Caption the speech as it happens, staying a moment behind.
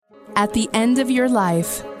At the end of your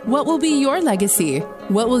life, what will be your legacy?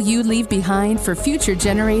 What will you leave behind for future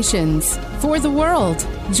generations? For the world,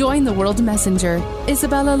 join the World Messenger,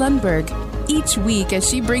 Isabella Lundberg, each week as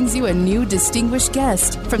she brings you a new distinguished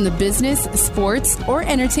guest from the business, sports, or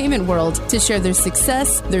entertainment world to share their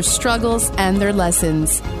success, their struggles, and their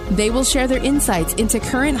lessons. They will share their insights into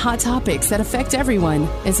current hot topics that affect everyone.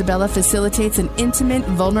 Isabella facilitates an intimate,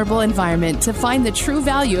 vulnerable environment to find the true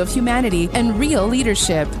value of humanity and real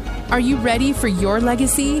leadership. Are you ready for your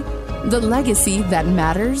legacy? The legacy that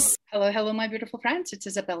matters? Hello, my beautiful friends. It's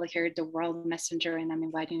Isabella here, the World Messenger, and I'm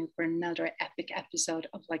inviting you for another epic episode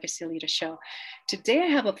of Legacy Leader Show. Today, I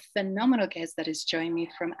have a phenomenal guest that is joining me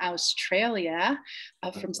from Australia,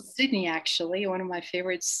 from Sydney, actually, one of my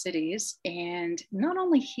favorite cities. And not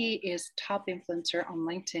only he is top influencer on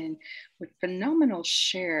LinkedIn with phenomenal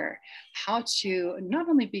share, how to not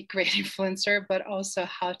only be great influencer, but also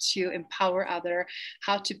how to empower others,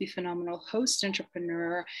 how to be phenomenal host,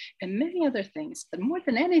 entrepreneur, and many other things. But more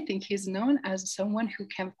than anything, he's known as someone who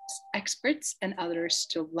can experts and others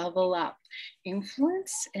to level up,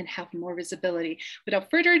 influence, and have more visibility.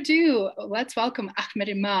 Without further ado, let's welcome Ahmad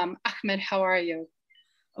Imam. Ahmad, how are you?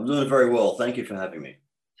 I'm doing very well. Thank you for having me.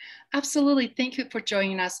 Absolutely. Thank you for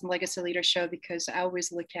joining us on Legacy Leader Show, because I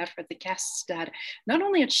always look out for the guests that not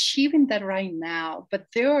only achieving that right now, but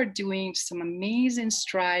they are doing some amazing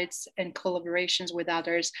strides and collaborations with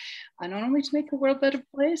others, not only to make the world a better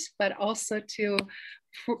place, but also to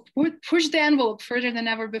push the envelope further than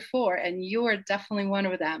ever before. And you are definitely one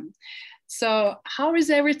of them. So how is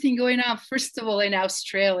everything going on, first of all, in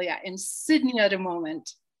Australia, in Sydney at the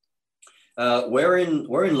moment? We're in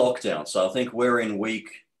lockdown. So I think we're in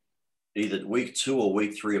either week 2 or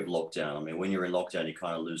week 3 of lockdown. I mean, when you're in lockdown, you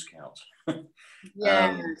kind of lose count.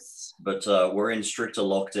 Yes. But we're in stricter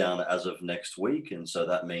lockdown as of next week. And so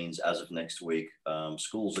that means as of next week,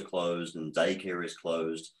 schools are closed and daycare is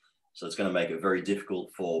closed. So it's going to make it very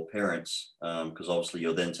difficult for parents because obviously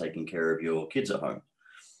you're then taking care of your kids at home.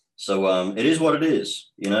 So it is what it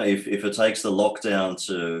is. You know, if it takes the lockdown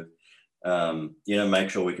to, make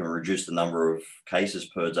sure we can reduce the number of cases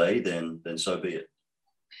per day, then so be it.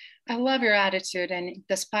 I love your attitude, and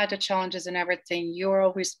despite the challenges and everything, you're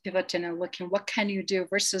always pivoting and looking what can you do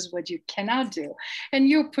versus what you cannot do. And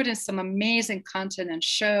you put in some amazing content and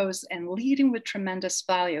shows and leading with tremendous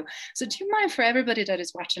value. So do you mind, for everybody that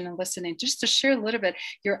is watching and listening, just to share a little bit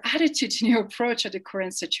your attitude and your approach to the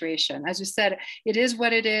current situation? As you said, it is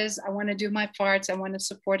what it is. I want to do my parts. I want to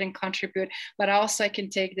support and contribute, but also I can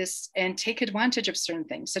take this and take advantage of certain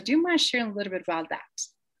things. So do you mind sharing a little bit about that?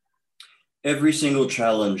 Every single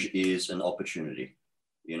challenge is an opportunity,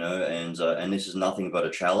 and this is nothing but a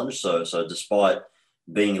challenge. So despite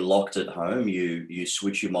being locked at home, you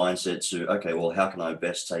switch your mindset to, okay, well, how can I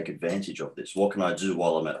best take advantage of this? What can I do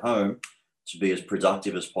while I'm at home to be as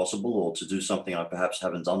productive as possible, or to do something I perhaps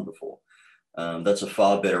haven't done before? That's a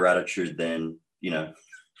far better attitude than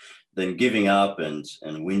giving up and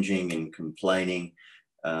whinging and complaining.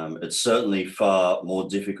 It's certainly far more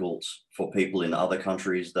difficult for people in other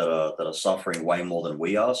countries that are suffering way more than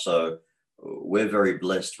we are. So we're very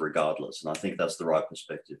blessed regardless. And I think that's the right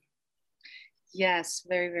perspective. Yes,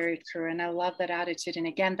 very, very true. And I love that attitude. And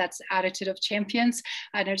again, that's the attitude of champions.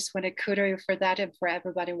 And I just want to kudos you for that. And for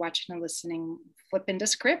everybody watching and listening, flipping the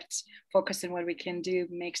script, focus on what we can do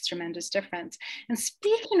makes tremendous difference. And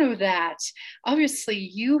speaking of that, obviously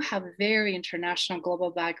you have a very international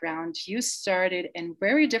global background. You started in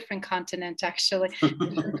very different continent, actually,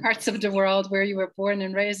 different parts of the world where you were born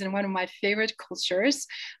and raised in one of my favorite cultures.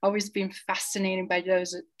 Always been fascinated by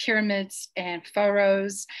those pyramids and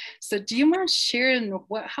pharaohs. So do you mind sharing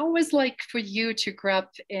how it was like for you to grow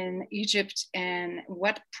up in Egypt, and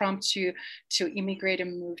what prompted you to immigrate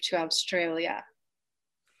and move to Australia?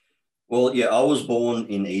 Well, yeah, I was born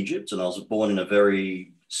in Egypt, and I was born in a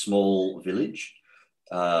very small village.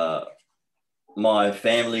 My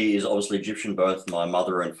family is obviously Egyptian, both my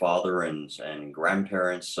mother and father and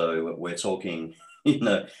grandparents. So we're talking,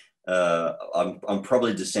 I'm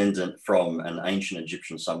probably descendant from an ancient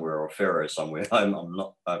Egyptian somewhere, or a pharaoh somewhere. I'm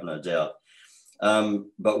not, I have no doubt.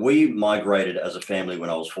 But we migrated as a family when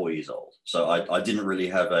I was 4 years old. So I didn't really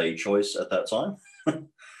have a choice at that time.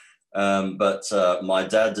 But my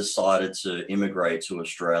dad decided to immigrate to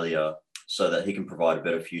Australia so that he can provide a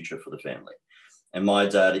better future for the family. And my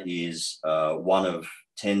dad is one of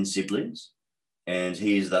 10 siblings, and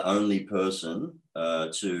he is the only person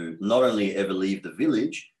to not only ever leave the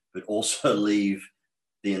village, but also leave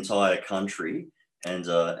the entire country and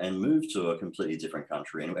move to a completely different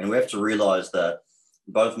country. And we have to realize that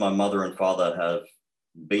both my mother and father have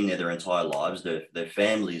been there their entire lives. Their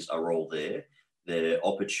families are all there. their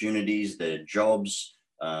opportunities, their jobs,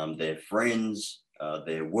 their friends,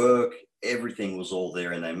 their work, everything was all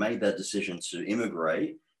there. And they made that decision to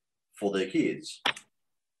immigrate for their kids.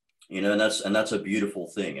 You know, and that's a beautiful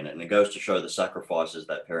thing. And it goes to show the sacrifices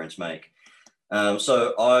that parents make.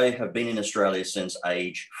 So I have been in Australia since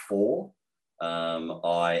age 4.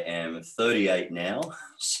 I am 38 now.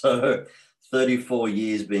 So 34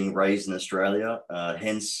 years being raised in Australia.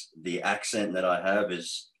 Hence the accent that I have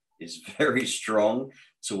is very strong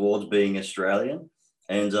towards being Australian.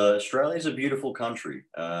 And Australia is a beautiful country.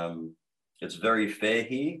 It's very fair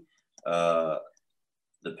here.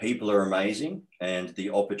 The people are amazing and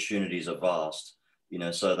the opportunities are vast, you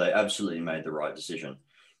know, so they absolutely made the right decision.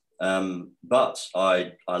 But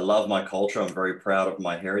I love my culture. I'm very proud of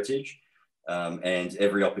my heritage. And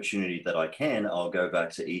every opportunity that I can, I'll go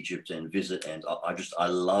back to Egypt and visit. And I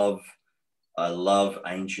love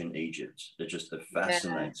ancient Egypt. It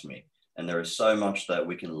fascinates me. And there is so much that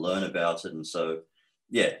we can learn about it. And so,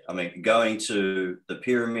 yeah, I mean, going to the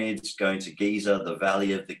pyramids, going to Giza, the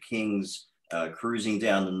Valley of the Kings, cruising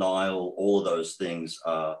down the Nile, all of those things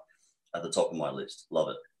are at the top of my list. Love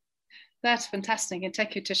it. That's fantastic. And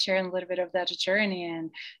thank you to sharing a little bit of that journey.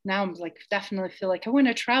 And now I'm like, definitely feel like I want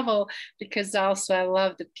to travel, because also I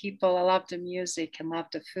love the people, I love the music, and love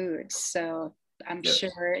the food. So I'm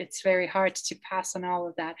sure it's very hard to pass on all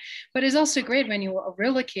of that. But it's also great when you are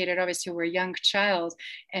relocated, obviously we're a young child,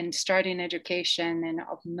 and starting education and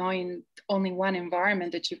of knowing only one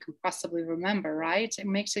environment that you can possibly remember, right? It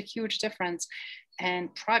makes a huge difference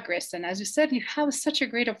and progress. And as you said, you have such a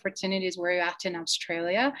great opportunities where you're at in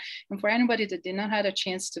Australia. And for anybody that did not have a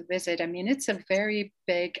chance to visit, I mean, it's a very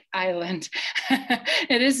big island.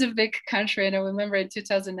 It is a big country. And I remember in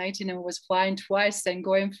 2019, I was flying twice and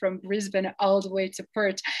going from Brisbane all the way to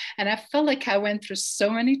Perth. And I felt like I went through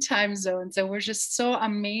so many time zones. It was just so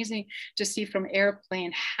amazing to see from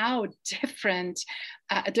airplane how different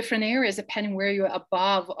areas, depending where you're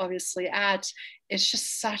above, obviously at. It's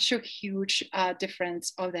just such a huge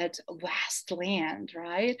difference of that vast land,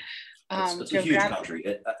 right? It's a huge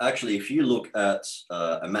country. Actually, if you look at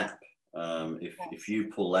a map, if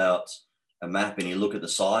you pull out a map and you look at the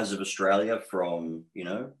size of Australia from, you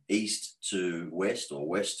know, east to west or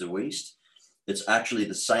west to east, it's actually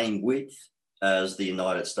the same width as the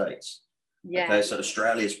United States. Yeah. Okay, so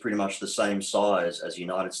Australia is pretty much the same size as the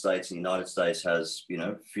United States, and the United States has, you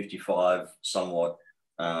know, 55 somewhat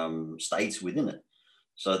states within it.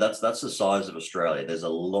 So that's the size of Australia. There's a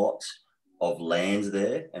lot of land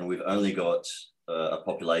there, and we've only got a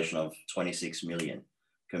population of 26 million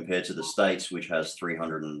compared to the States, which has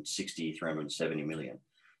 370 million.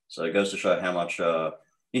 So it goes to show how much,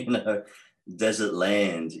 you know, desert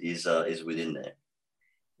land is within there.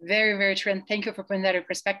 Very, very true. And thank you for putting that in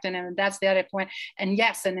perspective. And that's the other point. And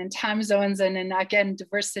yes, and in time zones and in, again,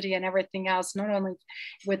 diversity and everything else, not only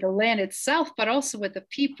with the land itself, but also with the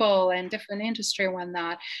people and different industry and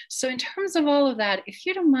whatnot. So in terms of all of that, if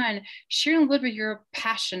you don't mind sharing a little bit your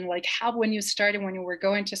passion, like how, when you started, when you were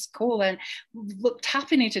going to school and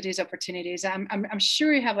tapping into these opportunities, I'm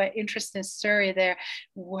sure you have an interesting story there,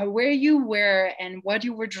 where you were and what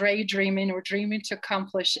you were daydreaming or dreaming to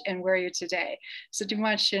accomplish and where you're today. So do you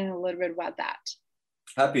mind sharing a little bit about that?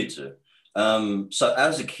 Happy to. So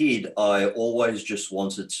as a kid, I always just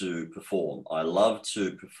wanted to perform. I love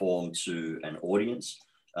to perform to an audience.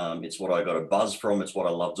 It's what I got a buzz from. It's what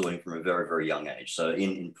I love doing from a very, very young age. So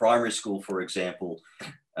in primary school, for example,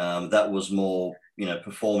 that was more, you know,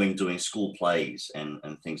 performing, doing school plays and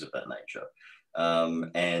things of that nature.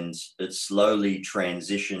 And it slowly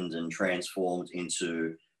transitioned and transformed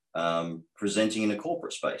into presenting in a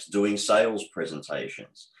corporate space, doing sales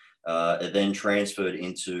presentations. It then transferred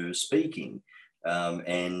into speaking.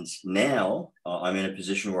 And now I'm in a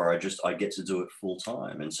position where I get to do it full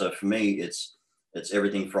time. And so for me, it's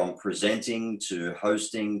everything from presenting to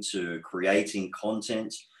hosting to creating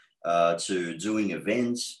content to doing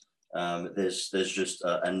events. There's just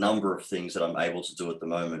a number of things that I'm able to do at the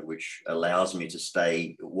moment, which allows me to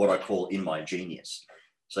stay what I call in my genius.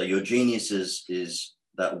 So your genius is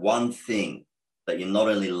that one thing that you not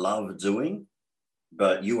only love doing,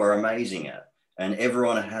 but you are amazing at. And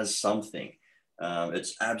everyone has something.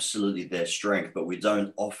 It's absolutely their strength, but we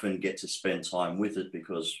don't often get to spend time with it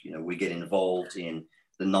because, you know, we get involved in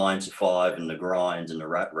the 9 to 5 and the grind and the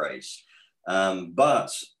rat race.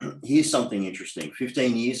 But here's something interesting.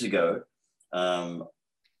 15 years ago,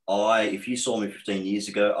 if you saw me 15 years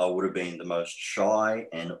ago, I would have been the most shy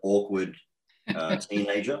and awkward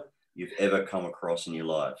teenager you've ever come across in your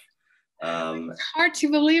life. It's hard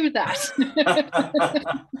to believe that.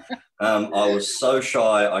 I was so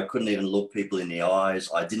shy, I couldn't even look people in the eyes.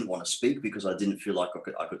 I didn't want to speak because I didn't feel like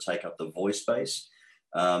I could take up the voice space.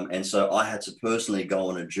 And so I had to personally go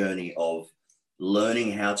on a journey of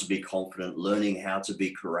learning how to be confident, learning how to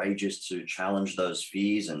be courageous, to challenge those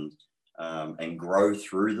fears and grow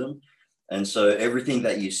through them. And so everything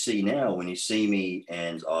that you see now, when you see me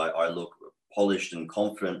and I look polished and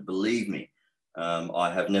confident, believe me, I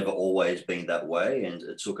have never always been that way. And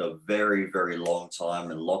it took a very, very long time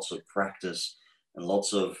and lots of practice and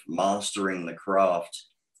lots of mastering the craft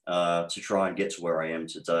to try and get to where I am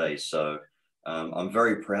today. So I'm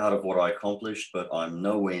very proud of what I accomplished, but I'm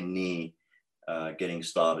nowhere near getting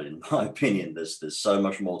started, in my opinion. There's so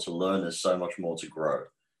much more to learn. There's so much more to grow.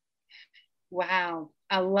 Wow.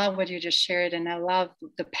 I love what you just shared. And I love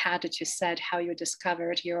the path that you said, how you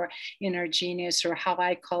discovered your inner genius, or how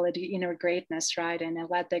I call it the inner greatness, right? And I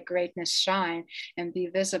let that greatness shine and be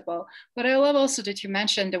visible. But I love also that you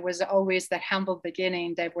mentioned there was always that humble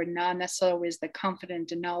beginning, that were not necessarily always the confident,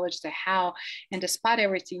 the knowledge, the how. And despite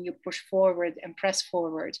everything, you push forward and press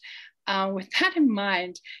forward. With that in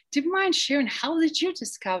mind, do you mind sharing, how did you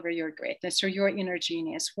discover your greatness or your inner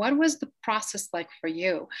genius? What was the process like for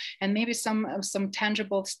you? And maybe some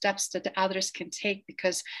tangible steps that the others can take,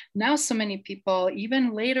 because now so many people,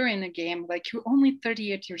 even later in the game, like you're only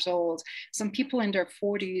 38 years old, some people in their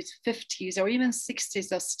 40s, 50s, or even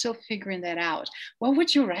 60s are still figuring that out. What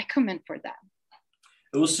would you recommend for them?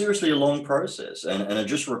 It was seriously a long process, and it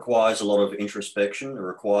just requires a lot of introspection. It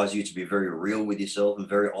requires you to be very real with yourself and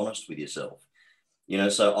very honest with yourself. You know,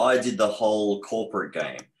 so I did the whole corporate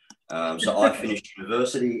game. So I finished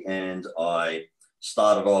university and I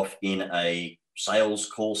started off in a sales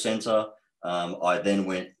call center. I then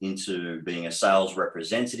went into being a sales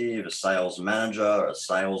representative, a sales manager, a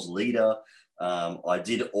sales leader. I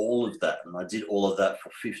did all of that, and I did all of that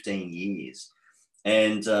for 15 years.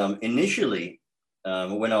 And initially,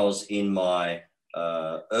 when I was in my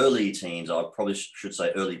early teens, I probably should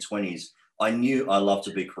say early 20s, I knew I loved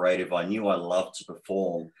to be creative. I knew I loved to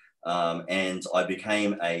perform. And I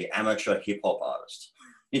became an amateur hip hop artist.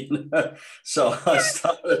 You know? So I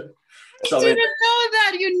started. I didn't know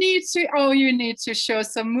that. You need to show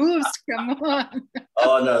some moves. Come on.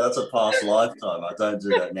 Oh, no, that's a past lifetime. I don't do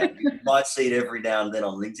that now. You might see it every now and then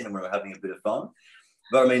on LinkedIn when I'm having a bit of fun.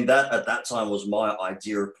 But I mean, that at that time was my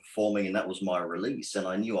idea of performing, and that was my release. And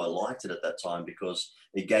I knew I liked it at that time because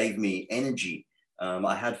it gave me energy.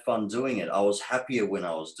 I had fun doing it. I was happier when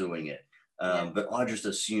I was doing it. But I just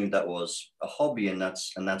assumed that was a hobby, and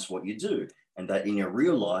that's what you do. And that in your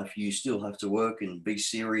real life, you still have to work and be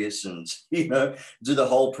serious and, you know, do the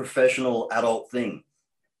whole professional adult thing.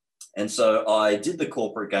 And so I did the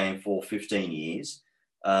corporate game for 15 years.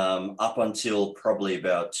 Up until probably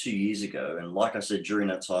about 2 years ago. And like I said, during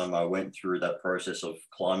that time, I went through that process of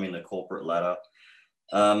climbing the corporate ladder.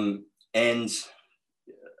 And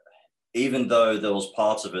even though there was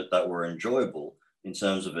parts of it that were enjoyable in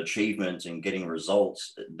terms of achievement and getting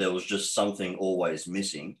results, there was just something always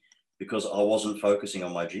missing because I wasn't focusing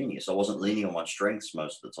on my genius. I wasn't leaning on my strengths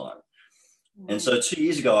most of the time. And so 2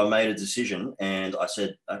 years ago, I made a decision and I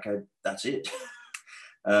said, okay, that's it.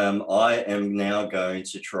 I am now going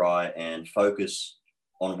to try and focus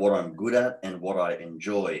on what I'm good at and what I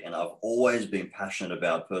enjoy. And I've always been passionate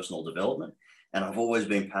about personal development, and I've always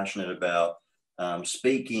been passionate about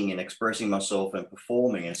speaking and expressing myself and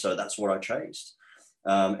performing. And so that's what I chased.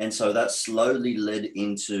 And so that slowly led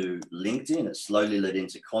into LinkedIn. It slowly led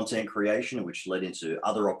into content creation, which led into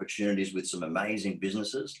other opportunities with some amazing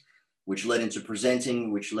businesses, which led into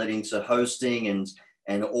presenting, which led into hosting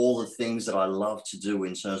and all the things that I love to do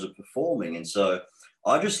in terms of performing. And so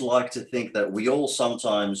I just like to think that we all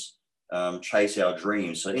sometimes chase our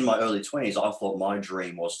dreams. So in my early 20s, I thought my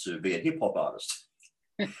dream was to be a hip hop artist,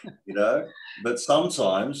 you know, but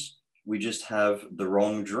sometimes we just have the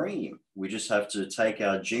wrong dream. We just have to take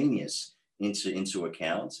our genius into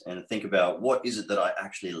account and think about what is it that I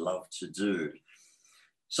actually love to do.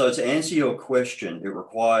 So to answer your question, it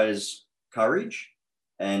requires courage.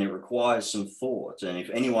 And it requires some thought. And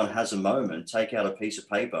if anyone has a moment, take out a piece of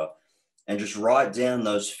paper and just write down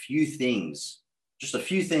those few things, just a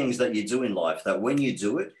few things that you do in life, that when you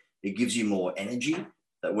do it, it gives you more energy,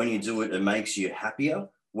 that when you do it, it makes you happier.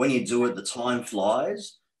 When you do it, the time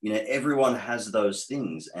flies. You know, everyone has those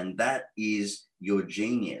things, and that is your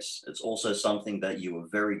genius. It's also something that you are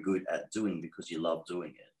very good at doing because you love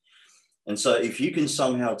doing it. And so if you can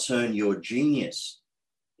somehow turn your genius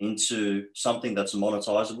into something that's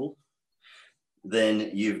monetizable, then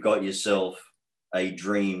you've got yourself a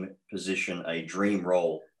dream position, a dream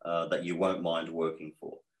role that you won't mind working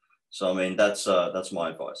for. So, I mean, that's my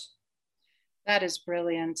advice. That is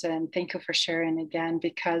brilliant. And thank you for sharing again,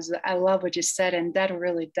 because I love what you said. And that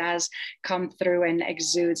really does come through and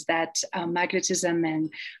exudes that magnetism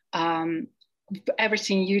and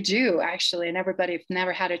everything you do, actually. And everybody, if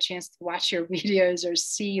never had a chance to watch your videos or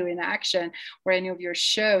see you in action or any of your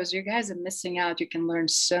shows, you guys are missing out. You can learn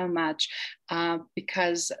so much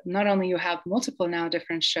because not only you have multiple now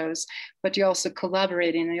different shows, but you're also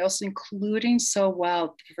collaborating and you're also including so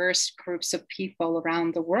well diverse groups of people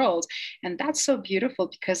around the world. And that's so beautiful,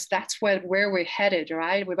 because that's where we're headed,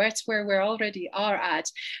 right? That's where we already are at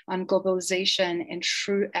on globalization in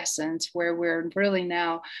true essence, where we're really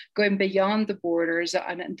now going beyond the borders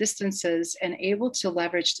and distances and able to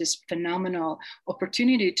leverage this phenomenal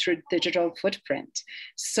opportunity through digital footprint.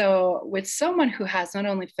 So with someone who has not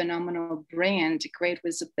only phenomenal brand, great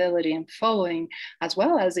visibility and following, as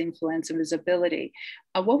well as influence and visibility,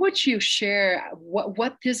 what would you share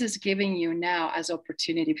what this is giving you now as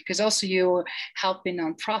opportunity? Because also you helping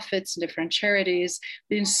nonprofits, different charities,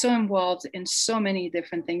 being so involved in so many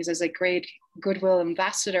different things as a great goodwill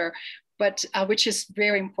ambassador, but which is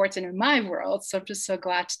very important in my world. So I'm just so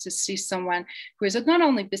glad to see someone who is not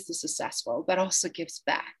only business successful, but also gives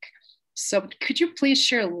back. So could you please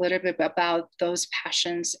share a little bit about those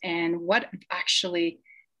passions and what actually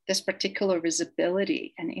this particular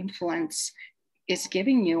visibility and influence is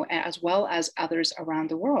giving you, as well as others around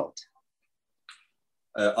the world?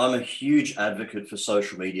 I'm a huge advocate for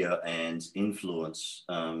social media and influence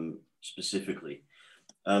specifically.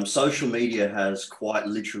 Social media has quite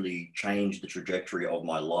literally changed the trajectory of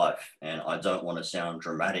my life. And I don't want to sound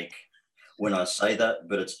dramatic when I say that,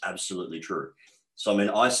 but it's absolutely true. So, I mean,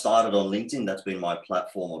 I started on LinkedIn. That's been my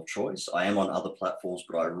platform of choice. I am on other platforms,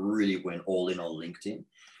 but I really went all in on LinkedIn.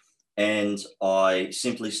 And I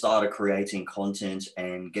simply started creating content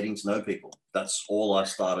and getting to know people. That's all I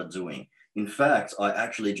started doing. In fact, I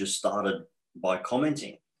actually just started by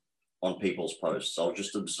commenting on people's posts. I was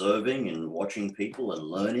just observing and watching people and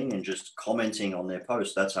learning and just commenting on their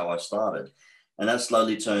posts. That's how I started. And that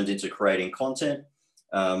slowly turned into creating content.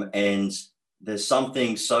 And there's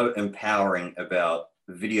something so empowering about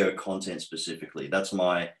video content specifically. That's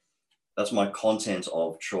my content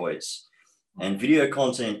of choice. And video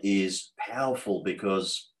content is powerful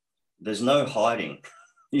because there's no hiding.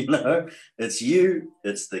 You know, it's you,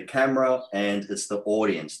 it's the camera, and it's the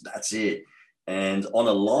audience. That's it. And on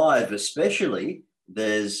a live, especially,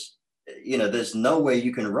 there's nowhere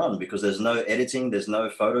you can run because there's no editing, there's no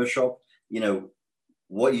Photoshop. You know,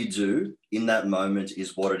 what you do in that moment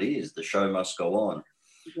is what it is. The show must go on.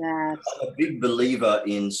 Yes. I'm a big believer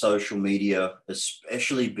in social media,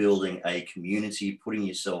 especially building a community, putting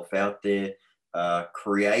yourself out there,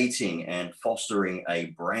 creating and fostering a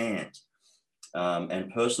brand.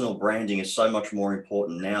 And personal branding is so much more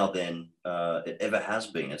important now than it ever has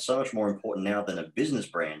been. It's so much more important now than a business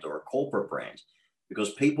brand or a corporate brand,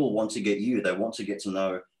 because people want to get you. They want to get to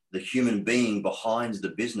know the human being behind the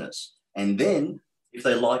business. And then if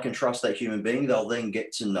they like and trust that human being, they'll then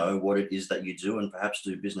get to know what it is that you do and perhaps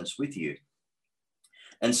do business with you.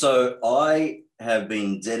 And so I have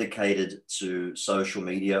been dedicated to social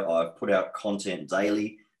media. I've put out content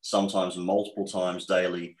daily, sometimes multiple times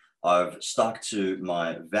daily. I've stuck to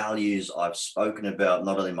my values. I've spoken about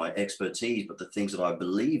not only my expertise, but the things that I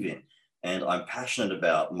believe in. And I'm passionate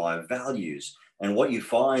about my values. And what you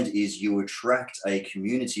find is you attract a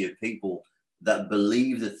community of people that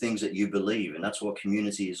believe the things that you believe. And that's what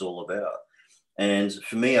community is all about. And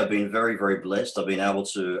for me, I've been very, very blessed. I've been able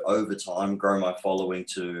to, over time, grow my following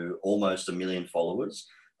to almost 1 million followers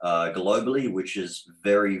globally, which is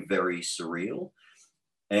very, very surreal.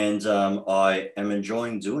 And I am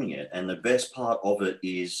enjoying doing it. And the best part of it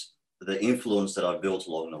is the influence that I've built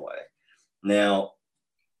along the way. Now,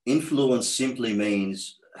 influence simply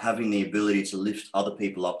means having the ability to lift other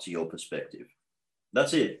people up to your perspective.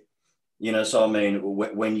 That's it. You know, so I mean,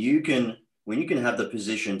 when you can have the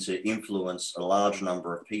position to influence a large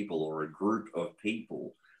number of people or a group of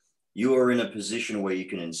people, you are in a position where you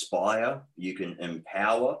can inspire, you can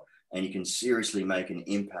empower, and you can seriously make an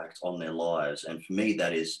impact on their lives. And for me,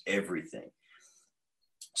 that is everything.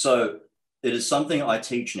 So it is something I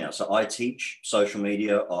teach now. So I teach social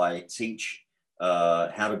media. I teach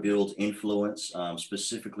how to build influence,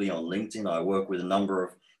 specifically on LinkedIn. I work with a number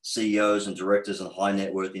of CEOs and directors and high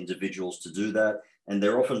net worth individuals to do that. And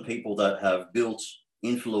they're often people that have built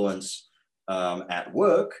influence at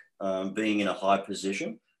work, being in a high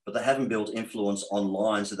position, but they haven't built influence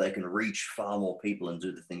online so they can reach far more people and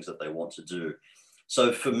do the things that they want to do.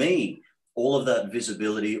 So for me, all of that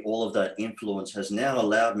visibility, all of that influence has now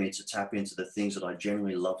allowed me to tap into the things that I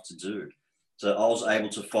genuinely love to do. So I was able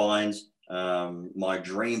to find my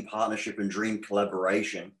dream partnership and dream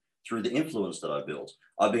collaboration through the influence that I built.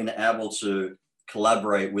 I've been able to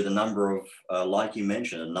collaborate with a number of, like you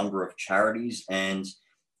mentioned, a number of charities and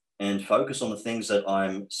focus on the things that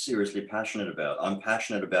I'm seriously passionate about. I'm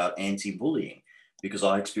passionate about anti-bullying because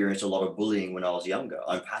I experienced a lot of bullying when I was younger.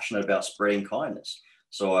 I'm passionate about spreading kindness.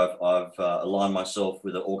 So I've aligned myself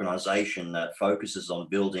with an organization that focuses on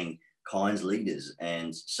building kind leaders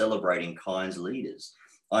and celebrating kind leaders.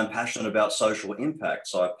 I'm passionate about social impact.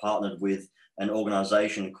 So I've partnered with an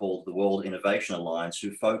organization called the World Innovation Alliance,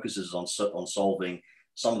 who focuses on solving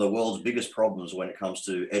some of the world's biggest problems when it comes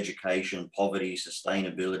to education, poverty,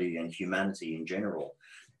 sustainability, and humanity in general.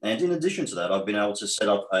 And in addition to that, I've been able to set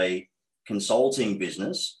up a consulting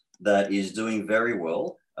business that is doing very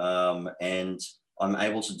well. And I'm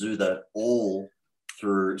able to do that all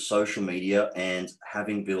through social media and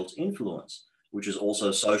having built influence, which is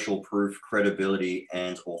also social proof, credibility,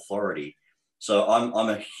 and authority. So I'm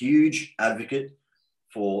a huge advocate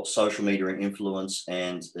for social media and influence,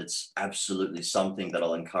 and it's absolutely something that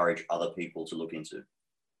I'll encourage other people to look into.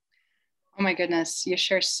 Oh my goodness, you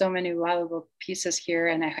share so many valuable pieces here.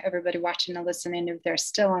 And everybody watching and listening, if they're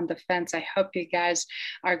still on the fence, I hope you guys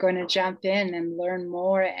are going to jump in and learn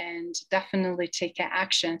more and definitely take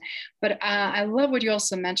action. But I love what you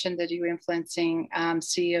also mentioned, that you're influencing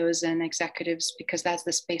CEOs and executives, because that's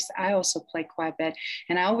the space I also play quite a bit.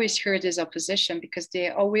 And I always hear this opposition because they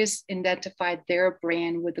always identify their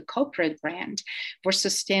brand with the corporate brand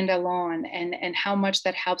versus standalone, and how much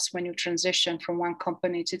that helps when you transition from one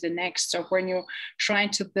company to the next, or when you're trying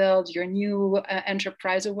to build your new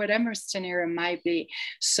enterprise, or whatever scenario might be.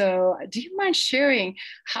 So do you mind sharing,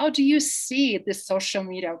 how do you see this social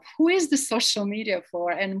media? Who is the social media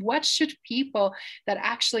for? And what should people that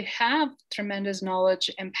actually have tremendous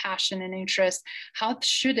knowledge and passion and interest, how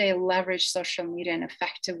should they leverage social media in an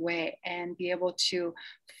effective way and be able to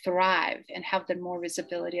thrive and have the more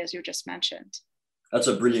visibility, as you just mentioned? That's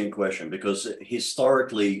a brilliant question, because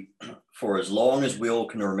historically, for as long as we all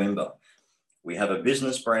can remember, we have a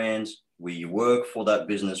business brand, we work for that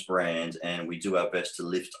business brand, and we do our best to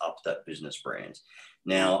lift up that business brand.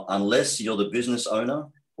 Now, unless you're the business owner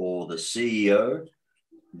or the CEO,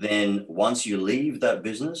 then once you leave that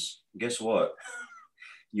business, guess what?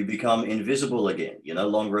 You become invisible again. You're no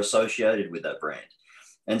longer associated with that brand.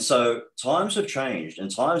 And so times have changed,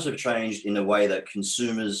 and times have changed in a way that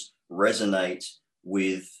consumers resonate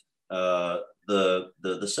with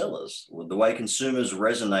the sellers, the way consumers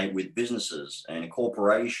resonate with businesses and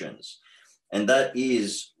corporations. And that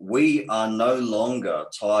is, we are no longer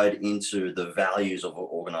tied into the values of an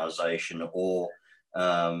organization or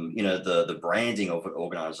the branding of an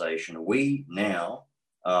organization. We now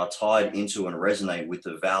are tied into and resonate with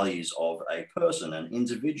the values of a person, an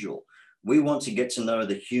individual. We want to get to know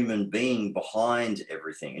the human being behind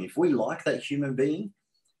everything. And if we like that human being,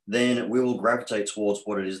 then we will gravitate towards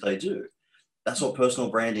what it is they do. That's what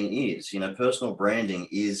personal branding is. Personal branding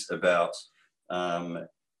is about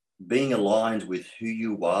being aligned with who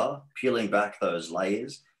you are, peeling back those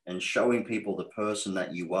layers and showing people the person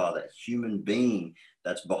that you are, that human being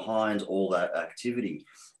that's behind all that activity.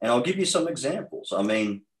 And I'll give you some examples. I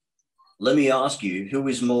mean, let me ask you, who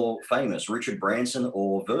is more famous, Richard Branson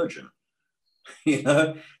or Virgin?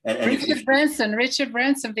 And Richard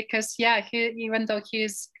Branson, because even though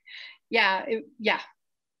he's,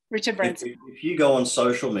 Richard Branson. If you go on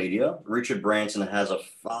social media, Richard Branson has a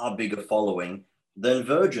far bigger following than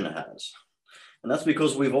Virgin has. And that's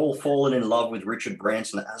because we've all fallen in love with Richard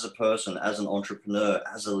Branson as a person, as an entrepreneur,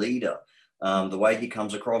 as a leader. The way he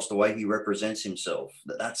comes across, the way he represents himself,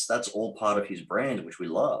 that's all part of his brand, which we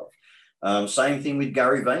love. Same thing with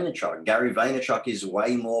Gary Vaynerchuk. Gary Vaynerchuk is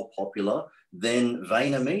way more popular than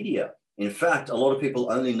VaynerMedia. In fact, a lot of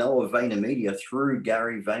people only know of VaynerMedia through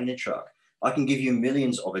Gary Vaynerchuk. I can give you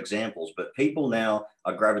millions of examples, but people now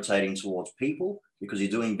are gravitating towards people because you're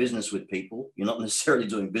doing business with people. You're not necessarily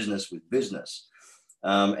doing business with business.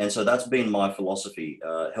 And so that's been my philosophy,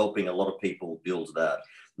 helping a lot of people build that.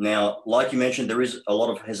 Now, like you mentioned, there is a lot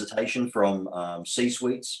of hesitation from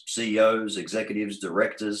C-suites, CEOs, executives,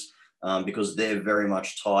 directors, because they're very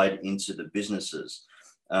much tied into the businesses.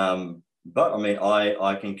 But I mean,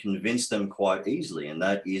 I can convince them quite easily, and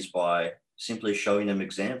that is by simply showing them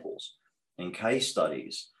examples and case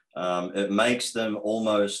studies. It makes them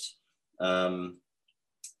almost,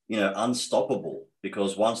 unstoppable,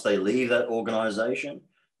 because once they leave that organization,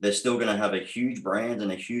 they're still going to have a huge brand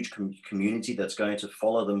and a huge community that's going to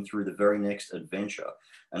follow them through the very next adventure.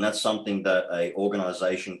 And that's something that an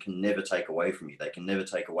organization can never take away from you. They can never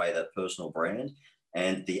take away that personal brand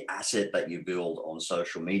and the asset that you build on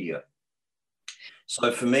social media.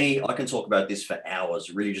 So for me, I can talk about this for hours.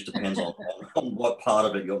 It really just depends on what part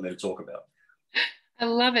of it you want me to talk about. I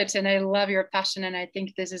love it. And I love your passion. And I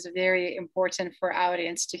think this is very important for our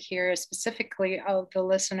audience to hear, specifically of the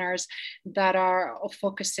listeners that are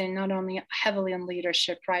focusing not only heavily on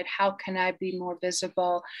leadership, right? How can I be more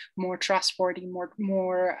visible, more trustworthy,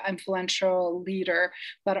 more influential leader,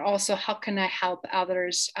 but also how can I help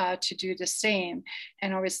others to do the same?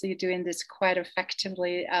 And obviously doing this quite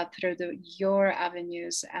effectively through your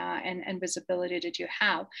avenues and visibility that you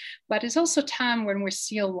have. But it's also time when we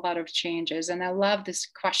see a lot of changes. And I love this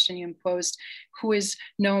question you imposed: who is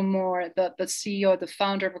no more the CEO, the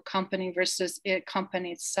founder of a company versus a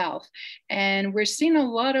company itself? And we're seeing a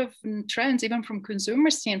lot of trends, even from consumer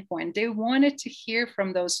standpoint. They wanted to hear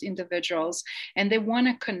from those individuals and they want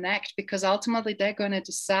to connect, because ultimately they're going to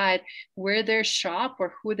decide where they shop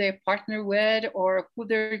or who they partner with or who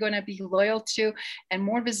they're going to be loyal to. And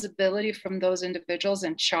more visibility from those individuals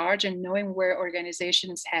in charge and knowing where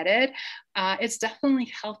organization is headed, it's definitely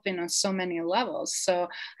helping on so many levels. So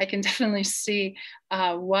I can definitely see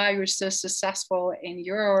why you're so successful in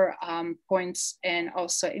your points and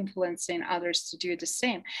also influencing others to do the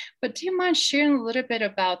same. But do you mind sharing a little bit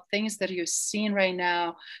about things that you're seeing right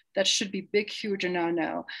now that should be big, huge, or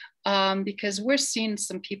no? Because we're seeing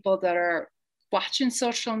some people that are watching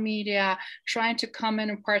social media, trying to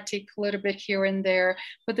comment and partake a little bit here and there,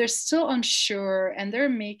 but they're still unsure and they're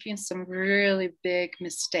making some really big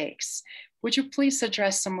mistakes. Would you please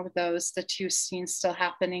address some of those that you've seen still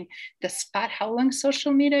happening, despite how long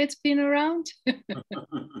social media it's been around?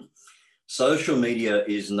 Social media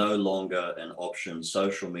is no longer an option.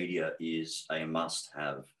 Social media is a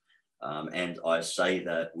must-have. And I say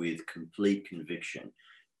that with complete conviction.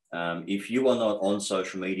 If you are not on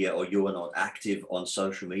social media or you are not active on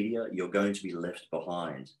social media, you're going to be left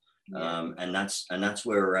behind. Yeah. And that's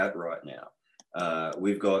where we're at right now.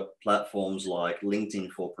 We've got platforms like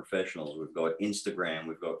LinkedIn for professionals. We've got Instagram.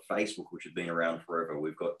 We've got Facebook, which has been around forever.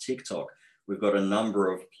 We've got TikTok. We've got a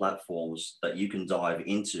number of platforms that you can dive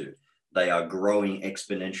into. They are growing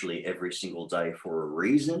exponentially every single day for a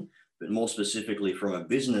reason, but more specifically from a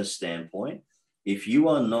business standpoint, if you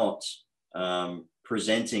are not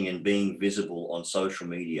presenting and being visible on social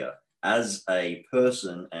media as a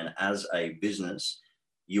person and as a business,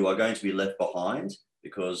 you are going to be left behind,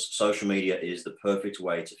 because social media is the perfect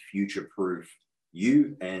way to future-proof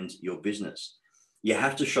you and your business. You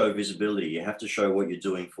have to show visibility. You have to show what you're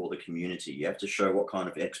doing for the community. You have to show what kind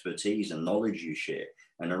of expertise and knowledge you share.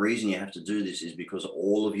 And the reason you have to do this is because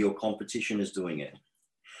all of your competition is doing it.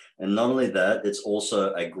 And not only that, it's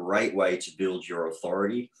also a great way to build your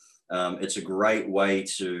authority. It's a great way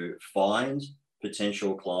to find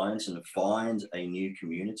potential clients and find a new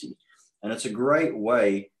community. And it's a great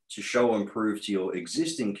way to show and prove to your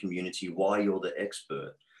existing community why you're the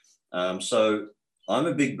expert. So I'm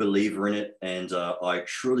a big believer in it. And I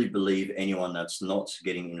truly believe anyone that's not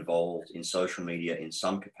getting involved in social media in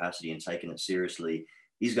some capacity and taking it seriously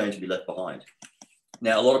is going to be left behind.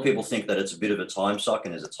 Now, a lot of people think that it's a bit of a time suck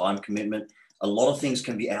and there's a time commitment. A lot of things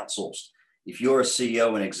can be outsourced. If you're a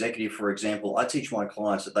CEO and executive, for example, I teach my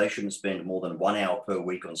clients that they shouldn't spend more than 1 hour per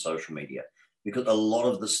week on social media, because a lot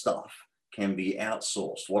of the stuff can be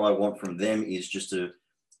outsourced. What I want from them is just to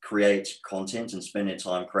create content and spend their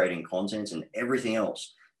time creating content, and everything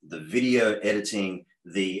else, the video editing,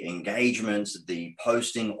 the engagement, the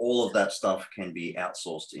posting, all of that stuff can be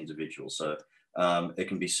outsourced to individuals. So it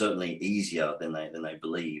can be certainly easier than they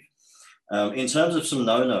believe. In terms of some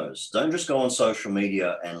no-nos, don't just go on social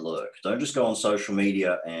media and lurk. Don't just go on social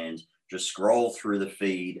media and just scroll through the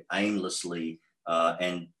feed aimlessly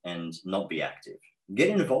and not be active. Get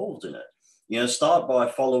involved in it. You know, start by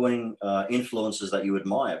following influencers that you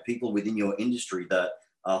admire, people within your industry that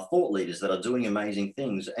are thought leaders that are doing amazing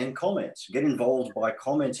things, and comment. Get involved by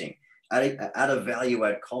commenting. Add a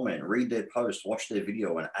value-add comment. Read their post, watch their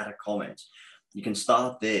video, and add a comment. You can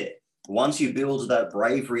start there. Once you build that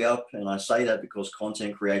bravery up, and I say that because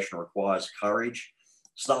content creation requires courage,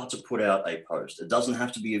 start to put out a post. It doesn't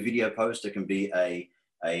have to be a video post. It can be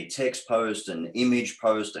a text post, an image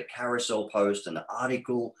post, a carousel post, an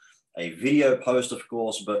article, a video post, of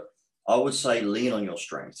course, but I would say lean on your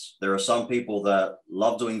strengths. There are some people that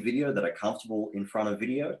love doing video, that are comfortable in front of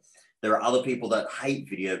video. There are other people that hate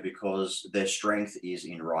video because their strength is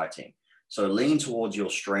in writing. So lean towards your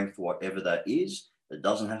strength, whatever that is. It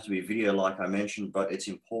doesn't have to be video like I mentioned, but it's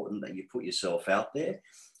important that you put yourself out there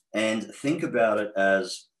and think about it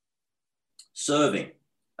as serving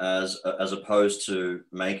as opposed to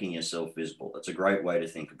making yourself visible. That's a great way to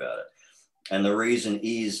think about it. And the reason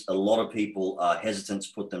is a lot of people are hesitant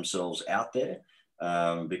to put themselves out there.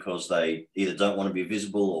 because they either don't want to be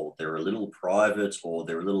visible, or they're a little private, or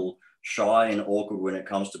they're a little shy and awkward when it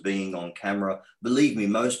comes to being on camera. Believe me,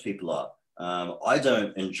 most people are. I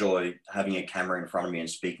don't enjoy having a camera in front of me and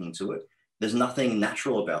speaking to it. There's nothing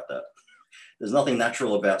natural about that. There's nothing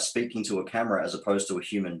natural about speaking to a camera as opposed to a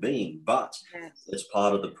human being, but Yes. it's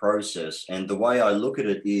part of the process. And the way I look at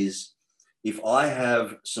it is, if I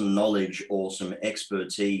have some knowledge or some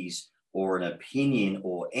expertise or an opinion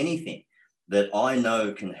or anything that I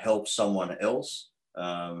know can help someone else,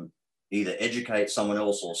 either educate someone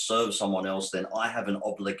else or serve someone else, then I have an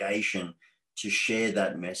obligation to share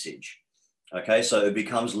that message. Okay, so it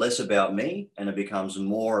becomes less about me and it becomes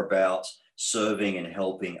more about serving and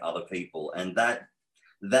helping other people. And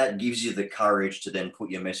that gives you the courage to then put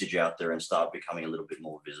your message out there and start becoming a little bit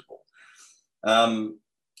more visible.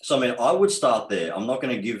 So, I mean, I would start there. I'm not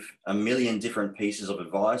going to give a million different pieces of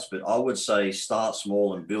advice, but I would say start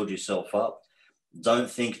small and build yourself up. Don't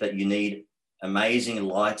think that you need amazing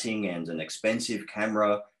lighting and an expensive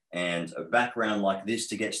camera and a background like this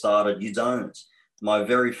to get started. You don't. My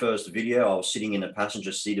very first video, I was sitting in the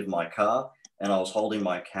passenger seat of my car and I was holding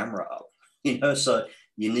my camera up. So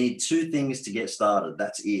you need two things to get started.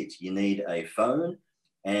 That's it. You need a phone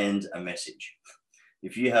and a message.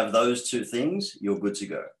 If you have those two things, you're good to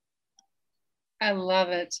go. I love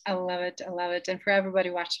it. I love it. I love it. And for everybody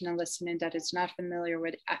watching and listening that is not familiar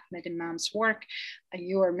with Ahmad Imam's work,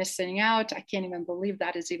 you are missing out. I can't even believe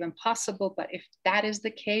that is even possible. But if that is the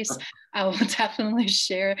case, I will definitely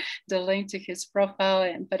share the link to his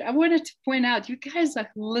profile. But I wanted to point out, you guys are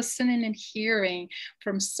listening and hearing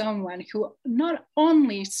from someone who not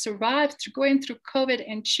only survived through going through COVID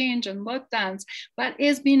and change and lockdowns, but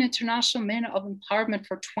is being International Man of Empowerment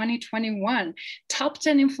for 2021. Top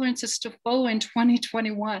 10 influences to follow in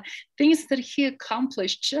 2021, things that he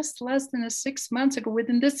accomplished just less than 6 months ago.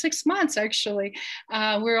 Within the 6 months, actually,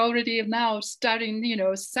 we're already now starting,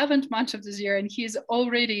 7th month of this year, and he's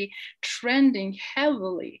already trending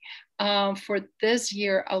heavily for this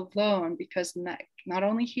year alone, because not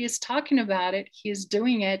only he is talking about it, he is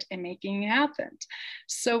doing it and making it happen.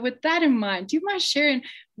 So with that in mind, do you mind sharing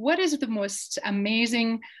what is the most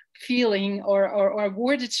amazing feeling or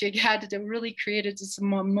word that you had that really created this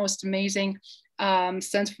most amazing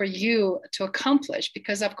sense for you to accomplish?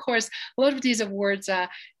 Because of course, a lot of these awards are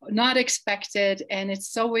not expected, and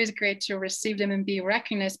it's always great to receive them and be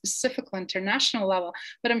recognized specifically on international level.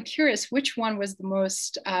 But I'm curious, which one was the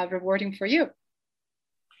most rewarding for you?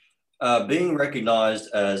 Being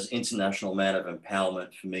recognized as International Man of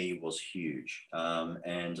Empowerment for me was huge.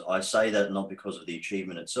 And I say that not because of the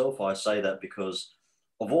achievement itself. I say that because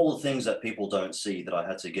of all the things that people don't see that I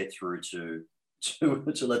had to get through to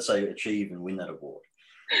let's say, achieve and win that award.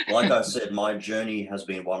 Like I said, my journey has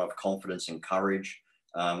been one of confidence and courage.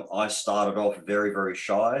 I started off very, very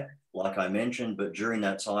shy, like I mentioned, but during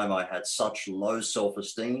that time, I had such low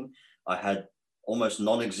self-esteem. I had almost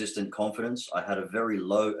non-existent confidence. I had a very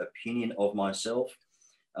low opinion of myself.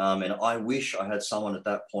 And I wish I had someone at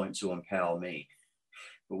that point to empower me.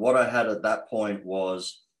 But what I had at that point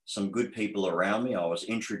was some good people around me. I was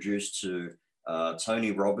introduced to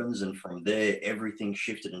Tony Robbins, and from there, everything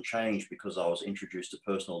shifted and changed because I was introduced to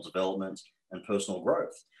personal development and personal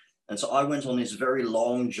growth. And so I went on this very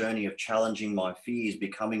long journey of challenging my fears,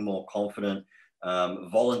 becoming more confident,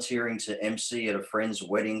 volunteering to MC at a friend's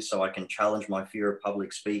wedding so I can challenge my fear of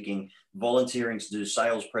public speaking, volunteering to do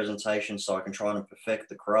sales presentations so I can try and perfect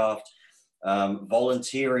the craft,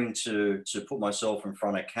 volunteering to put myself in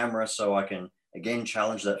front of camera so I can, again,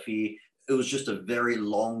 challenge that fear. It was just a very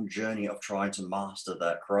long journey of trying to master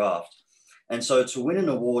that craft. And so to win an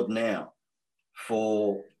award now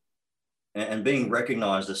and being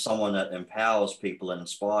recognized as someone that empowers people and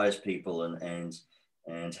inspires people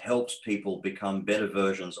and helps people become better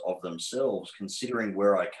versions of themselves, considering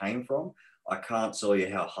where I came from, I can't tell you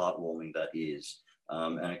how heartwarming that is.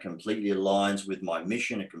 And it completely aligns with my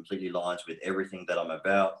mission. It completely aligns with everything that I'm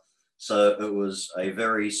about. So it was a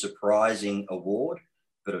very surprising award,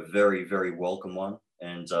 but a very, very welcome one.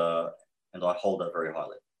 And I hold that very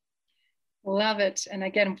highly. Love it. And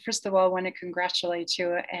again, first of all, I want to congratulate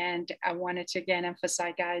you. And I wanted to again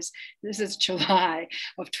emphasize, guys, this is July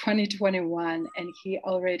of 2021, and he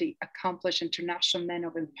already accomplished International Men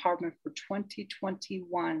of Empowerment for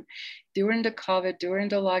 2021 during the COVID, during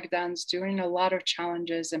the lockdowns, during a lot of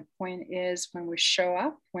challenges. And point is, when we show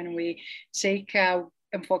up, when we take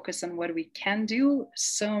and focus on what we can do,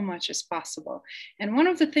 so much is possible. And one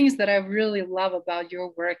of the things that I really love about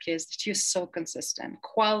your work is that you're so consistent,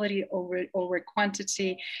 quality over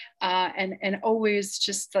quantity, and always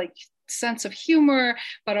just like sense of humor,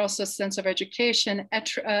 but also sense of education,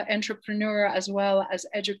 entrepreneur, as well as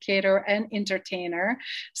educator and entertainer.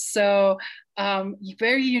 So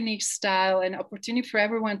very unique style and opportunity for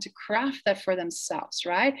everyone to craft that for themselves,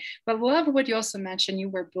 right? But love what you also mentioned, you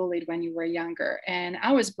were bullied when you were younger. And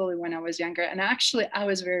I was bullied when I was younger. And actually, I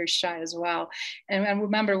was very shy as well. And I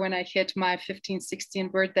remember when I hit my 15, 16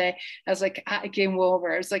 birthday, I was like, game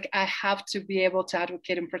over. It's like, I have to be able to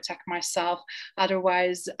advocate and protect myself.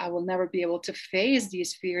 Otherwise, I will never be able to face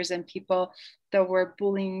these fears and people that were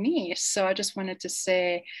bullying me. So I just wanted to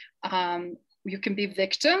say, you can be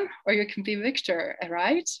victim or you can be victor,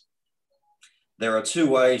 right? There are two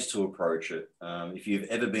ways to approach it. If you've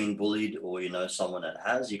ever been bullied or you know someone that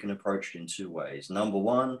has, you can approach it in two ways. Number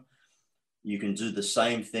one, you can do the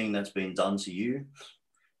same thing that's been done to you,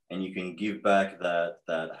 and you can give back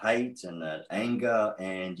that hate and that anger,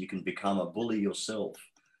 and you can become a bully yourself.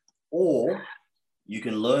 Or you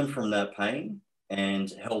can learn from that pain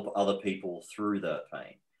and help other people through that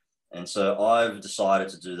pain. And so I've decided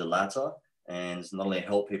to do the latter, and not only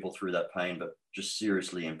help people through that pain, but just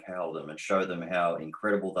seriously empower them and show them how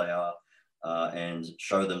incredible they are, and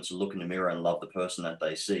show them to look in the mirror and love the person that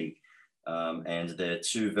they see. And they're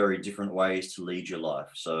two very different ways to lead your life.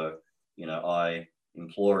 So, you know, I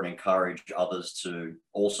implore and encourage others to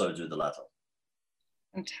also do the latter.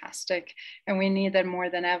 Fantastic. And we need that more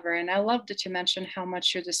than ever. And I love that you mentioned how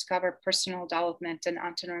much you discovered personal development and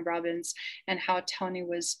Anthony Robbins, and how Tony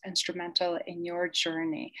was instrumental in your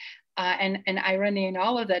journey. And irony in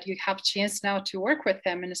all of that, you have a chance now to work with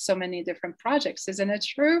him in so many different projects. Isn't it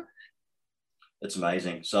true? It's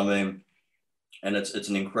amazing. So, I mean, and it's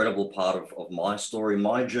an incredible part of my story.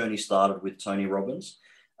 My journey started with Tony Robbins.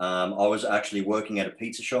 I was actually working at a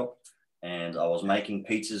pizza shop, and I was making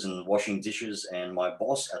pizzas and washing dishes. And my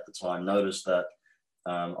boss at the time noticed that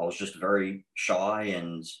I was just very shy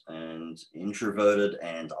and introverted,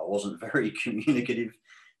 and I wasn't very communicative.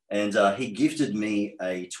 And he gifted me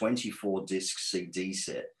a 24-disc CD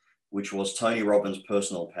set, which was Tony Robbins'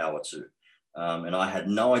 Personal Power 2. And I had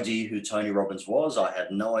no idea who Tony Robbins was. I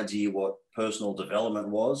had no idea what personal development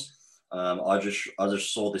was. I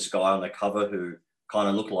just saw this guy on the cover who kind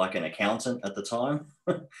of looked like an accountant at the time.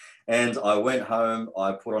 And I went home,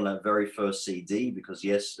 I put on that very first CD, because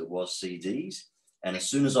yes, it was CDs. And as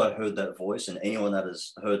soon as I heard that voice, and anyone that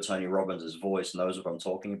has heard Tony Robbins' voice knows what I'm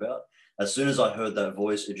talking about, as soon as I heard that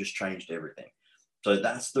voice, it just changed everything. So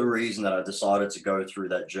that's the reason that I decided to go through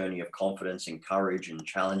that journey of confidence and courage and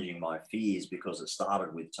challenging my fears, because it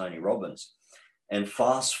started with Tony Robbins. And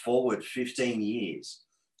fast forward 15 years,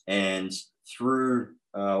 and through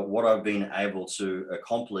what I've been able to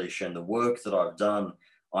accomplish and the work that I've done,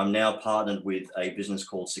 I'm now partnered with a business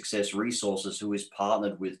called Success Resources, who is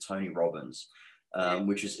partnered with Tony Robbins,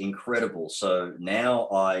 which is incredible. So now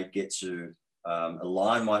I get to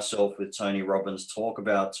align myself with Tony Robbins, talk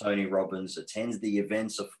about Tony Robbins, attend the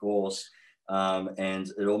events, of course, and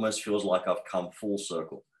it almost feels like I've come full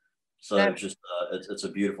circle. So it's a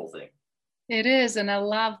beautiful thing. It is. And I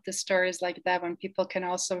love the stories like that, when people can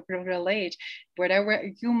also relate.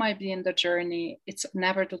 Whatever you might be in the journey, it's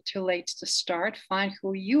never too late to start. Find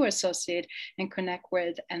who you associate and connect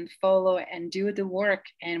with, and follow and do the work,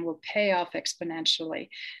 and will pay off exponentially.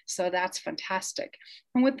 So that's fantastic.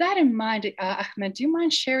 And with that in mind, Ahmed, do you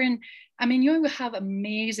mind sharing? I mean, you have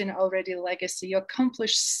amazing already legacy. You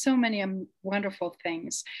accomplished so many wonderful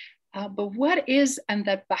things. But what is on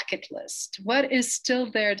that bucket list? What is still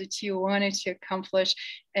there that you wanted to accomplish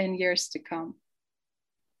in years to come?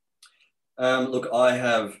 Look, I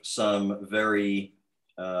have some very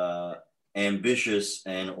ambitious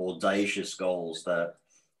and audacious goals that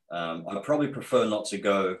I probably prefer not to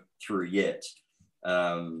go through yet,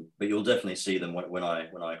 but you'll definitely see them when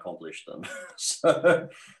I accomplish them. So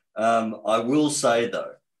I will say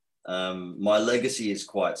though, my legacy is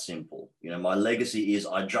quite simple. You know, my legacy is,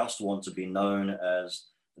 I just want to be known as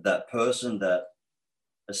that person that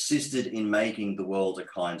assisted in making the world a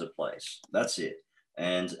kinder place. That's it.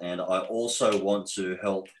 And I also want to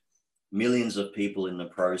help millions of people in the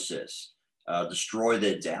process destroy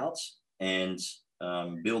their doubts and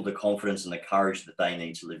build the confidence and the courage that they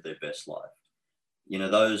need to live their best life. You know,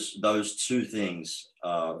 those two things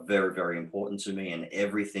are very, very important to me, and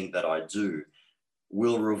everything that I do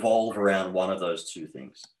will revolve around one of those two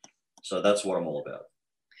things. So that's what I'm all about.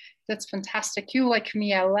 That's fantastic. You, like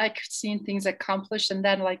me, I like seeing things accomplished, and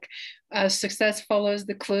then like success follows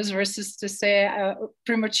the clues, versus to say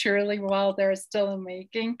prematurely while they're still in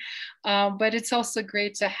making. But it's also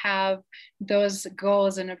great to have those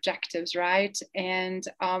goals and objectives, right? And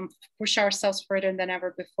push ourselves further than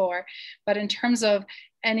ever before. But in terms of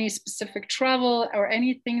any specific travel or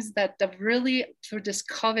any things that really through this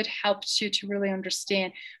COVID helped you to really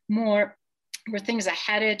understand more where things are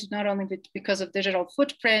headed, not only because of digital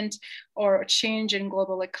footprint or a change in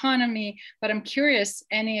global economy, but I'm curious,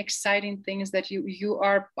 any exciting things that you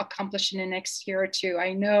are accomplishing in the next year or two?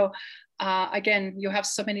 I know, again, you have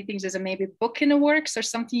so many things. Is it maybe a book in the works or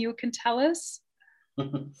something you can tell us?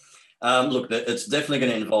 Look, it's definitely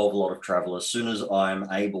going to involve a lot of travel. As soon as I'm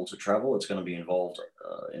able to travel, it's going to be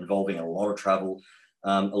involving a lot of travel,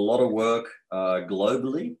 a lot of work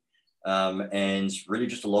globally, and really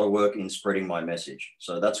just a lot of work in spreading my message.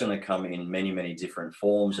 So that's going to come in many, many different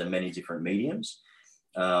forms and many different mediums.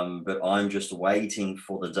 But I'm just waiting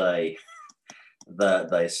for the day that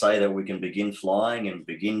they say that we can begin flying and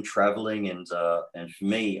begin traveling. And for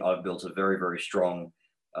me, I've built a very, very strong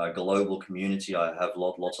global community. I have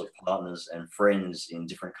lots of partners and friends in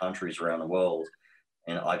different countries around the world.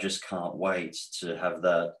 And I just can't wait to have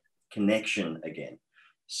that connection again.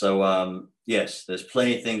 So yes, there's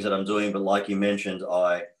plenty of things that I'm doing, but like you mentioned,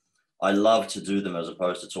 I love to do them as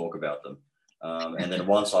opposed to talk about them. And then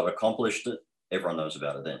once I've accomplished it, everyone knows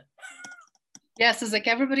about it then. Yes, it's like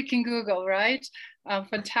everybody can Google, right?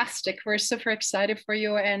 Fantastic. We're super excited for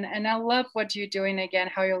you. And I love what you're doing again,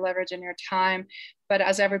 how you're leveraging your time. But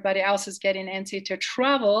as everybody else is getting into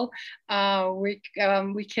travel, we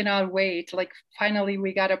cannot wait. Like finally,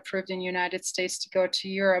 we got approved in the United States to go to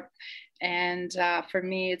Europe. And for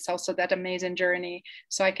me, it's also that amazing journey.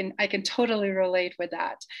 So I can totally relate with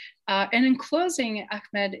that. And in closing,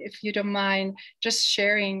 Ahmed, if you don't mind, just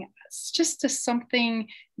sharing just something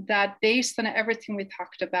that based on everything we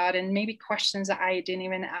talked about and maybe questions that I didn't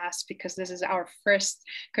even ask because this is our first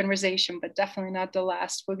conversation, but definitely not the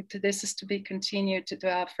last. This is to be continued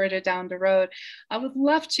to further down the road. I would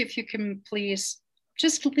love to, if you can please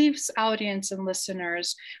just leave audience and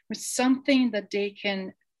listeners with something that they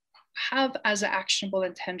can have as an actionable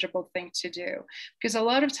and tangible thing to do, because a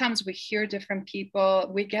lot of times we hear different people,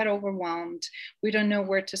 we get overwhelmed, we don't know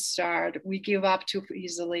where to start, we give up too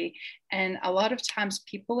easily. And a lot of times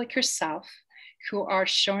people like yourself who are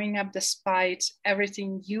showing up despite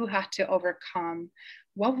everything you had to overcome,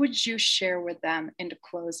 what would you share with them in the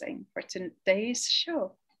closing for today's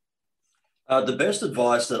show? The best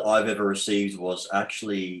advice that I've ever received was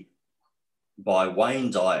actually by Wayne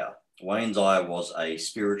Dyer. Wayne Dyer was a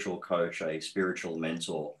spiritual coach, a spiritual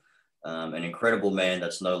mentor, an incredible man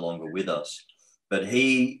that's no longer with us. But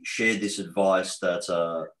he shared this advice that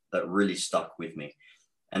really stuck with me.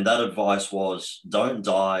 And that advice was, don't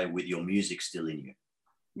die with your music still in you.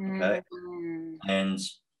 Okay. Mm-hmm. And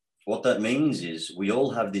what that means is we all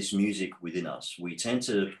have this music within us. We tend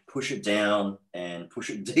to push it down and push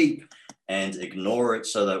it deep and ignore it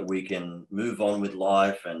so that we can move on with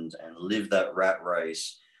life and live that rat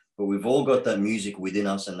race. But we've all got that music within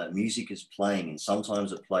us, and that music is playing, and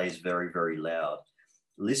sometimes it plays very, very loud.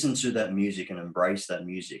 Listen to that music and embrace that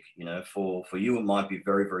music. You know, for you, it might be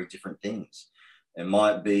very, very different things. It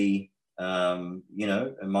might be,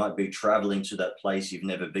 it might be traveling to that place you've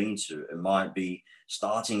never been to. It might be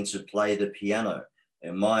starting to play the piano.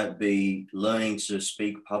 It might be learning to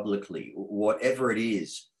speak publicly. Whatever it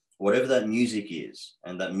is, whatever that music is,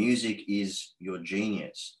 and that music is your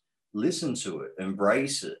genius. Listen to it,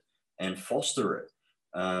 embrace it, and foster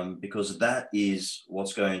it, because that is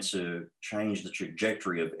what's going to change the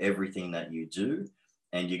trajectory of everything that you do,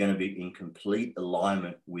 and you're going to be in complete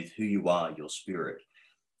alignment with who you are, your spirit.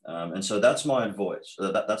 And so that's my advice.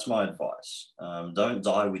 That's my advice. Don't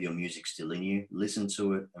die with your music still in you. Listen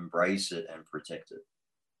to it, embrace it, and protect it.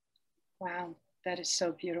 Wow, that is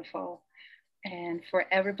so beautiful. And for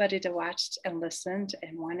everybody that watched and listened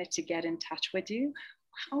and wanted to get in touch with you,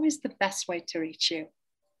 how is the best way to reach you?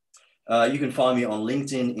 You can find me on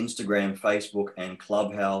LinkedIn, Instagram, Facebook, and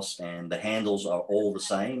Clubhouse, and the handles are all the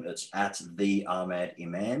same. It's at the Ahmad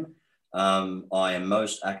Imam. I am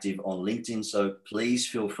most active on LinkedIn, so please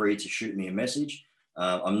feel free to shoot me a message.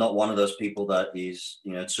 I'm not one of those people that is,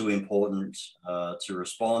 too important to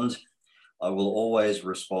respond. I will always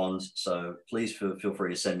respond. So please feel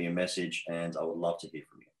free to send me a message, and I would love to hear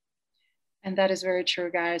from you. And that is very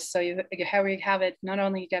true, guys. So you have it. Not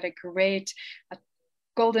only you get a great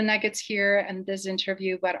golden nuggets here in this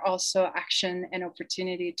interview, but also action and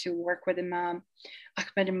opportunity to work with Ahmad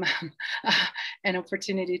Imam, an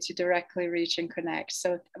opportunity to directly reach and connect.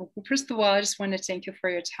 So first of all, I just want to thank you for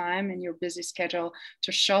your time and your busy schedule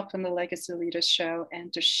to show up on the Legacy Leaders Show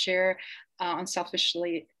and to share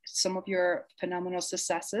unselfishly some of your phenomenal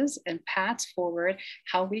successes and paths forward,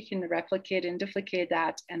 how we can replicate and duplicate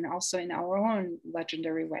that, and also in our own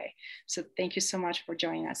legendary way. So thank you so much for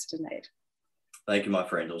joining us tonight. Thank you, my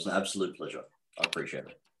friend. It was an absolute pleasure. I appreciate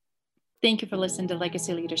it. Thank you for listening to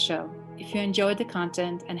Legacy Leader Show. If you enjoyed the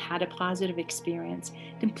content and had a positive experience,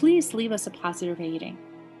 then please leave us a positive rating.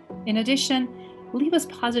 In addition, leave us a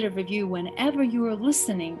positive review whenever you are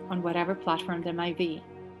listening on whatever platform there might be.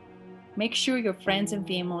 Make sure your friends and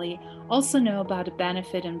family also know about the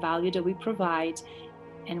benefit and value that we provide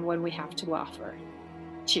and what we have to offer.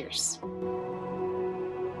 Cheers.